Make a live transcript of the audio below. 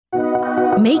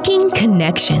Making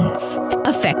connections,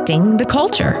 affecting the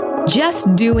culture,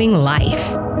 just doing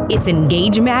life. It's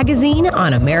Engage Magazine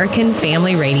on American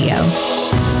Family Radio.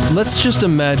 Let's just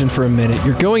imagine for a minute,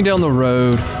 you're going down the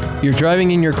road, you're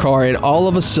driving in your car, and all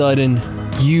of a sudden,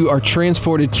 you are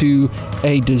transported to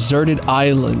a deserted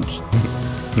island,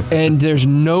 and there's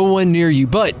no one near you,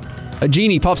 but a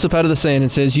genie pops up out of the sand and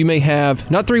says you may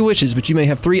have, not 3 wishes, but you may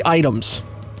have 3 items.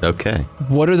 Okay.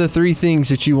 What are the 3 things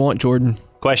that you want, Jordan?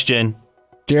 Question.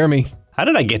 Jeremy. How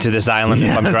did I get to this island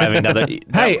if I'm driving down the...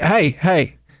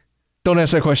 Hey. Don't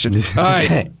ask that question. All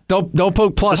right. Don't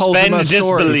poke plot holes in my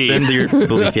story. Suspend your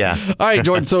belief, yeah. All right,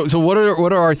 Jordan. So what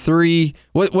are our 3...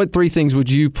 What 3 things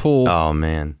would you pull? Oh,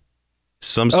 man.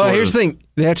 Here's the thing.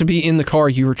 They have to be in the car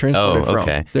you were transported from. Oh,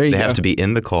 okay. There you go. They have to be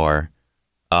in the car.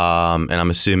 And I'm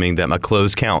assuming that my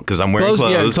clothes count because I'm wearing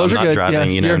clothes. Yeah, clothes I'm are not good.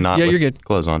 driving, not you're with good.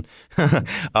 clothes on.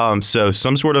 So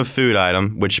some sort of food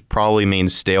item, which probably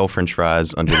means stale French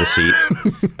fries under the seat.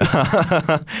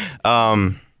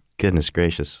 Goodness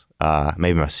gracious.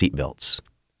 Maybe my seat belts.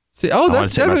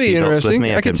 That's definitely interesting.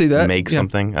 I can see that. Make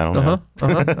something. I don't know.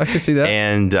 I can see that.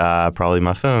 And probably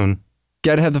my phone.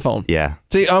 Got to have the phone. Yeah.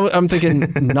 See, I'm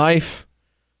thinking knife.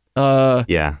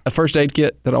 Yeah. A first aid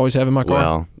kit that I always have in my car.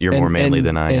 Well, you're more manly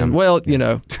than I am. Well,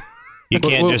 You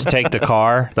can't just take the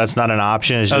car. That's not an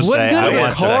option. It's just say, I want the car. What good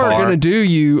is a car going to do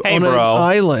you on an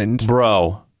island?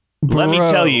 Bro, let me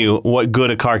tell you what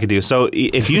good a car could do. So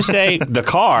if you say the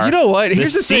car, you know what?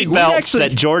 Here's the seat belts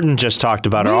that Jordan just talked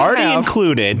about are already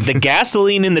included. The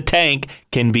gasoline in the tank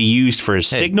can be used for a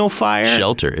signal fire.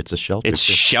 Shelter. It's a shelter. It's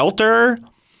shelter.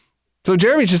 So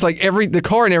Jeremy's just like the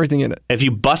car and everything in it. If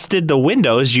you busted the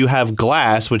windows, you have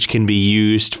glass, which can be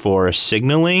used for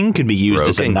signaling, could be used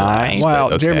as a knife. Wow,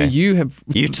 okay. Jeremy,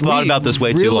 you've thought about this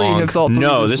way too long.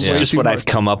 No, this is just what I've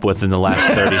come up with in the last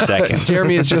 30 seconds.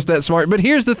 Jeremy is just that smart. But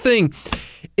here's the thing.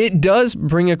 It does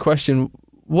bring a question.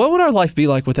 What would our life be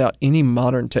like without any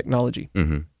modern technology?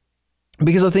 Mm-hmm.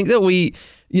 Because I think that we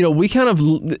kind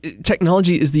of,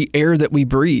 technology is the air that we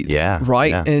breathe. Yeah. Right?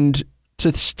 Yeah. And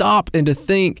to stop and to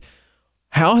think,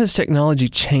 how has technology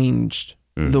changed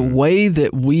the way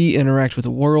that we interact with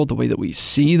the world, the way that we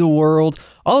see the world,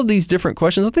 all of these different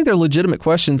questions? I think they're legitimate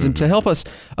questions. And to help us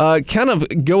kind of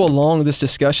go along this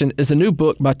discussion is a new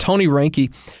book by Tony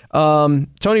Reinke.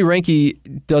 Tony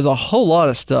Reinke does a whole lot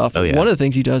of stuff. Oh, yeah. One of the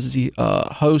things he does is he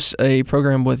hosts a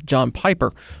program with John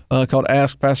Piper called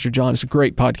Ask Pastor John. It's a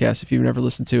great podcast if you've never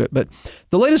listened to it. But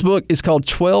the latest book is called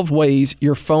 12 Ways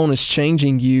Your Phone is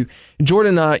Changing You.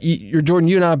 Jordan,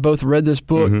 you and I both read this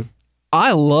book. Mm-hmm.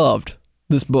 I loved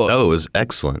this book. Oh, it was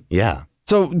excellent. Yeah.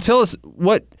 So tell us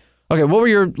what were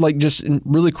your just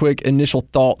really quick initial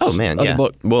thoughts of the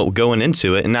book? Well, going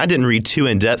into it, and I didn't read too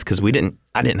in depth because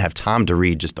I didn't have time to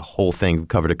read just the whole thing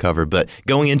cover to cover. But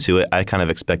going into it, I kind of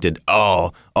expected,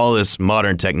 all this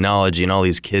modern technology and all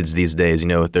these kids these days,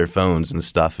 with their phones and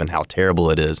stuff and how terrible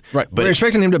it is. Right. But we're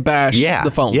expecting him to bash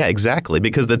the phone. Yeah, exactly.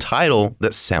 Because the title,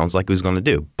 that sounds like he was going to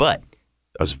do. But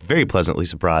I was very pleasantly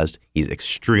surprised. He's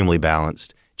extremely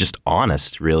balanced. Just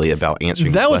honest, really, about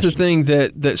answering that was questions. The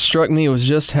thing that struck me was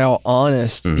just how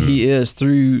honest he is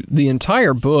through the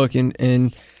entire book. And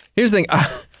here's the thing.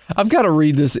 I've got to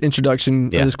read this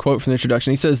introduction, this quote from the introduction.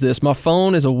 He says this: "My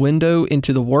phone is a window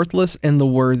into the worthless and the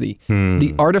worthy,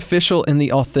 the artificial and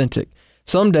the authentic.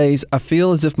 Some days I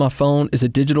feel as if my phone is a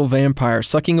digital vampire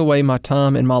sucking away my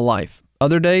time and my life.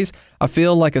 Other days, I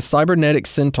feel like a cybernetic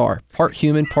centaur, part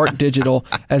human, part digital,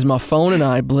 as my phone and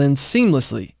I blend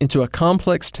seamlessly into a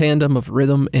complex tandem of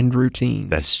rhythm and routine."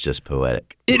 That's just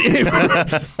poetic.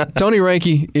 Tony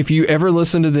Reinke, if you ever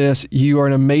listen to this, you are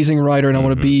an amazing writer, and I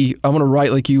want to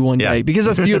write like you one day, because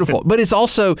that's beautiful. But it's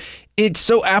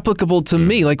so applicable to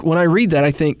me. Like when I read that,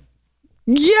 I think,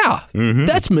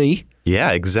 that's me.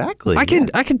 Yeah, exactly. I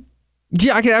can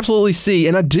absolutely see,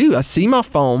 and I do. I see my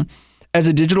phone as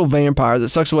a digital vampire that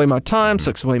sucks away my time,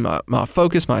 sucks away my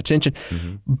focus, my attention.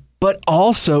 But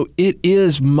also, it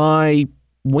is my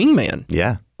wingman.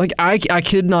 Yeah. Like, I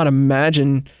could not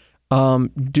imagine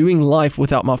doing life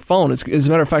without my phone. As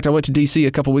a matter of fact, I went to D.C.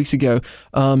 a couple weeks ago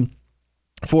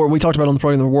we talked about on the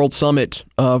program, the World Summit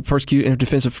in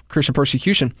Defense of Christian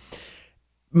Persecution.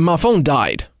 My phone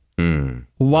died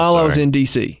while I was in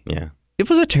D.C. Yeah. It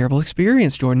was a terrible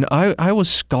experience, Jordan. I was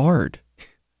scarred.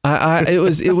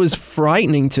 It was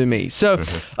frightening to me. So,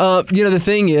 the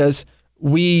thing is,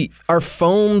 our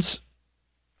phones,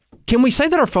 can we say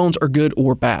that our phones are good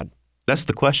or bad? That's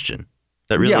the question.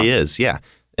 That really is, yeah.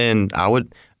 And I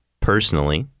would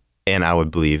personally, and I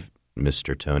would believe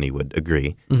Mr. Tony would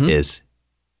agree, is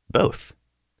both.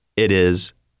 It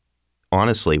is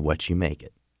honestly what you make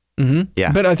it.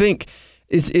 Yeah. But I think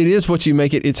it is what you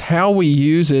make it. It's how we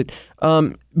use it.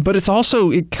 But it's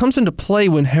also, it comes into play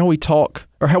when how we talk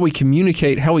or how we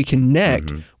communicate, how we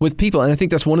connect with people. And I think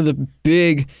that's one of the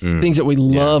big things that we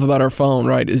love about our phone,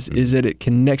 right? Is that it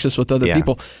connects us with other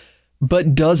people.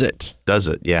 But does it? Does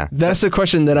it? Yeah. That's the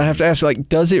question that I have to ask. Like,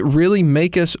 does it really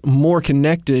make us more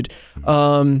connected?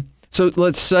 So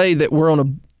let's say that we're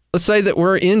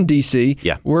in DC.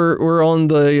 Yeah. We're on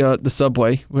the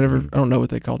subway, whatever. I don't know what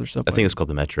they call their subway. I think it's called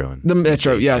the Metro. The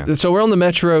Metro, DC, yeah. So we're on the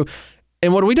Metro,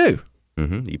 and what do?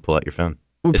 You pull out your phone.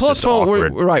 We pull out the phone.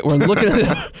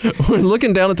 We're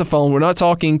looking down at the phone. We're not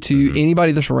talking to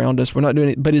anybody that's around us. We're not doing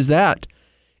it. But is that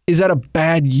a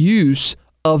bad use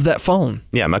of that phone?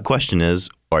 Yeah. My question is: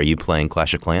 are you playing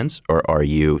Clash of Clans or are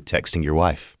you texting your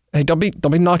wife? Hey, don't be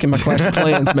knocking my Clash of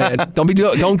Clans, man.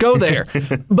 Don't go there.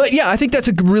 But yeah, I think that's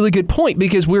a really good point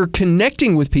because we're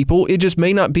connecting with people. It just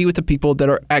may not be with the people that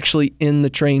are actually in the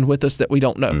train with us that we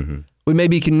don't know. We may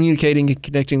be communicating and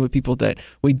connecting with people that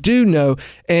we do know.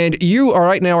 And you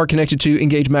right now are connected to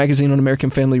Engage Magazine on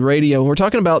American Family Radio. And we're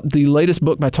talking about the latest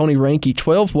book by Tony Reinke,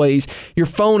 12 Ways Your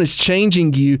Phone is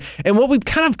Changing You. And what we've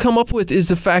kind of come up with is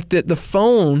the fact that the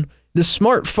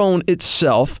smartphone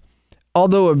itself,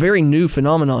 although a very new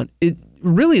phenomenon, it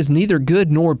really is neither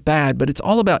good nor bad, but it's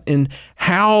all about in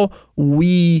how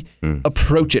we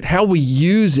approach it, how we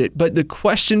use it. But the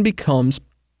question becomes,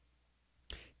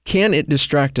 can it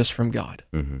distract us from God?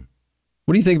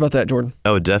 What do you think about that, Jordan?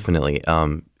 Oh, definitely.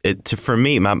 For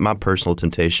me, my personal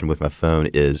temptation with my phone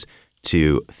is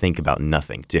to think about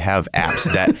nothing, to have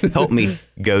apps that help me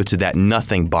go to that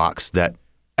nothing box that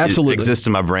exists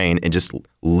in my brain and just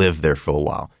live there for a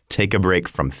while. Take a break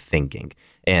from thinking.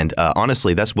 And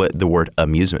honestly, that's what the word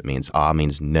amusement means.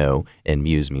 Means no, and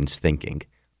muse means thinking.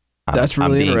 That's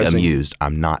really interesting. I'm being amused.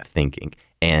 I'm not thinking.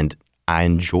 And I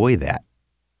enjoy that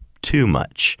too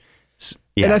much.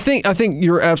 Yeah. And I think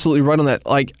you're absolutely right on that.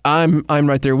 Like, I'm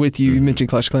right there with you. You mentioned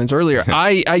Clash of Clans earlier.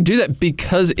 I do that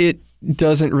because it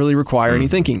doesn't really require any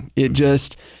thinking. It's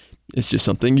just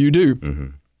something you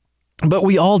do. But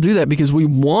we all do that because we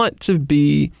want to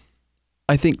be,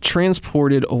 I think,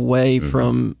 transported away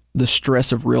from the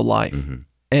stress of real life.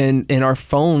 And our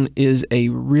phone is a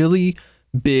really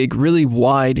big, really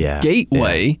wide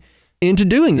gateway into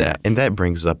doing that. And that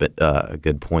brings up a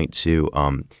good point too.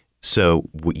 So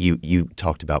you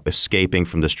talked about escaping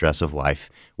from the stress of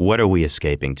life. What are we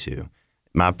escaping to?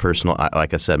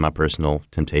 Like I said, my personal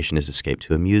temptation is escape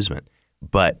to amusement.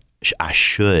 But I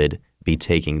should be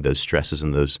taking those stresses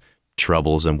and those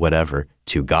troubles and whatever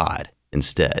to God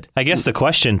instead. I guess the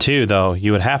question too, though,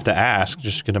 you would have to ask,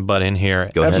 just going to butt in here.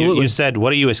 Go ahead. Absolutely. You said,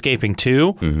 what are you escaping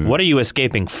to? What are you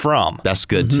escaping from? That's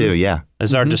good too, yeah.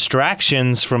 Is our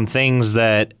distractions from things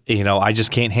that, I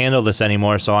just can't handle this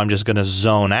anymore, so I'm just going to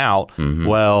zone out.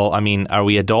 Well, I mean, are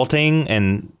we adulting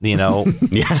and,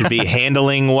 to be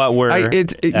handling what we're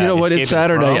It's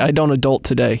Saturday. From? I don't adult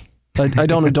today. I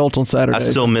don't adult on Saturdays.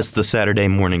 I still miss the Saturday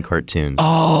morning cartoons.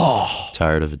 Oh.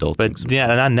 Tired of adulting. But yeah,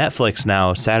 and on Netflix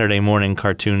now, Saturday morning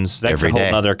cartoons, that's every a whole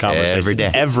day. other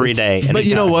conversation. Every day. But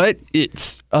you know what?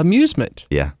 It's amusement.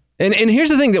 Yeah. And here's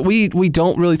the thing that we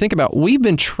don't really think about. We've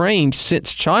been trained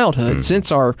since childhood, since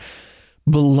our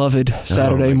beloved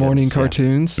Saturday morning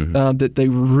cartoons, that they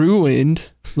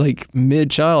ruined like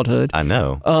mid-childhood. I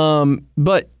know.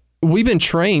 But we've been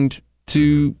trained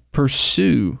to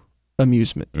pursue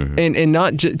amusement and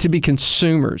not to be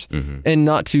consumers and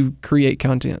not to create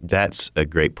content. That's a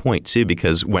great point too,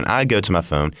 because when I go to my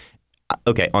phone,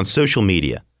 on social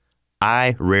media,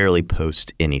 I rarely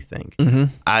post anything.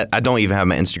 I don't even have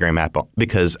my Instagram app on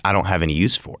because I don't have any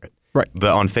use for it. Right.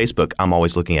 But on Facebook, I'm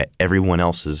always looking at everyone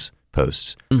else's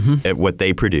posts, at what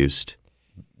they produced,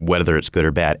 whether it's good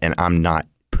or bad, and I'm not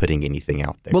putting anything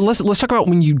out there. Well, let's talk about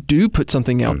when you do put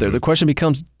something out there. The question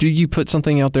becomes, do you put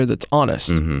something out there that's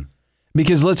honest?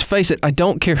 Because let's face it, I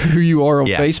don't care who you are on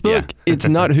Facebook. It's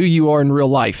not who you are in real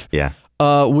life. Yeah.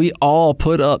 We all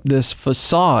put up this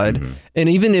facade. And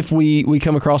even if we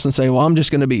come across and say, well, I'm just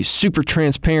going to be super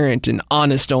transparent and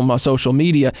honest on my social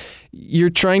media, you're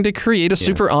trying to create a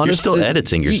super honest... You're still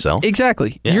editing yourself.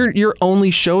 Exactly. Yeah. You're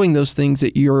only showing those things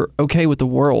that you're okay with the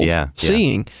world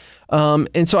seeing.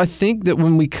 And so I think that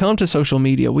when we come to social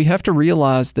media, we have to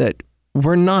realize that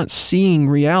we're not seeing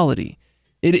reality.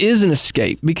 It is an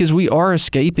escape because we are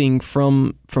escaping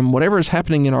from whatever is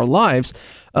happening in our lives,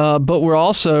 but we're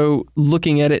also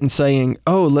looking at it and saying,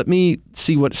 oh, let me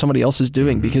see what somebody else is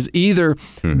doing because either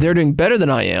they're doing better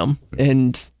than I am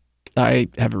and I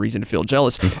have a reason to feel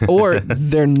jealous. Or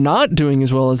they're not doing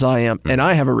as well as I am, and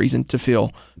I have a reason to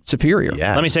feel superior.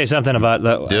 Yeah. Let me say something about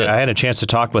that. I had a chance to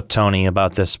talk with Tony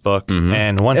about this book,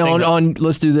 and one thing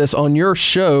let's do this on your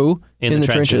show in the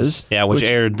trenches. Yeah, which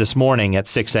aired this morning at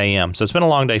 6 a.m. So it's been a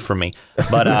long day for me.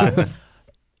 But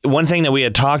one thing that we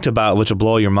had talked about, which will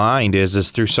blow your mind,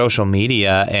 is through social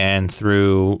media and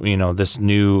through this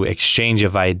new exchange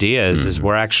of ideas, is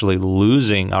we're actually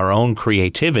losing our own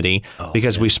creativity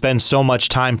because we spend so much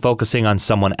time focusing on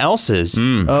someone else's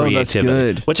creativity. That's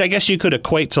good. Which I guess you could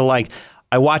equate to like,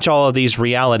 I watch all of these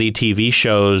reality TV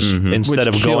shows instead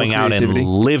of going out and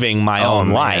living my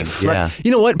own life. Yeah.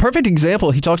 You know what? Perfect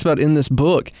example he talks about in this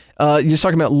book. You're just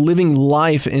talking about living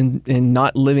life and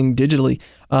not living digitally.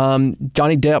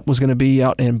 Johnny Depp was going to be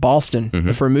out in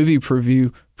Boston for a movie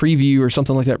preview or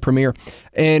something like that, premiere.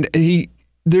 And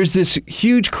there's this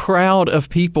huge crowd of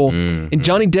people, and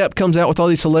Johnny Depp comes out with all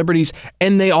these celebrities,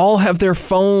 and they all have their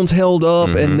phones held up,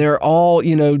 and they're all,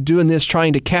 doing this,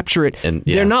 trying to capture it. And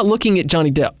they're not looking at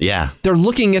Johnny Depp. Yeah. They're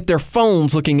looking at their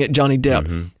phones, looking at Johnny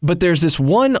Depp. But there's this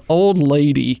one old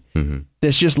lady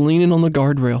that's just leaning on the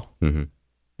guardrail.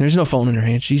 There's no phone in her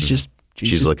hand. She's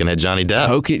looking at Johnny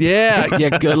Depp.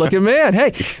 Yeah, good looking man.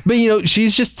 Hey, but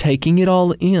she's just taking it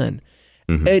all in.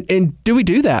 And do we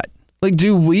do that? Like,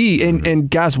 do we, and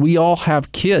guys, we all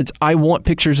have kids. I want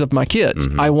pictures of my kids.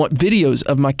 I want videos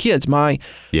of my kids. My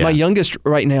youngest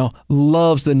right now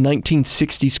loves the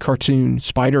 1960s cartoon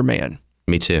Spider-Man.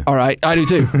 Me too. All right, I do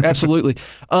too, absolutely.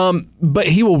 But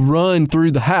he will run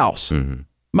through the house.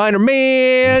 Minor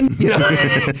man,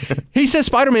 he says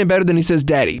Spider-Man better than he says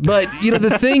daddy. But,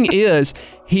 the thing is,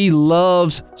 he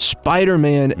loves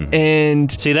Spider-Man.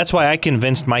 And see, that's why I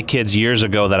convinced my kids years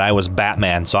ago that I was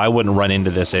Batman, so I wouldn't run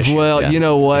into this issue. Well, you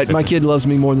know what? My kid loves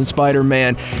me more than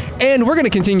Spider-Man. And we're going to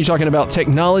continue talking about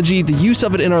technology, the use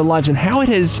of it in our lives, and how it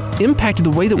has impacted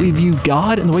the way that we view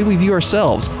God and the way we view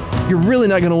ourselves. You're really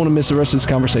not going to want to miss the rest of this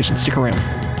conversation. Stick around.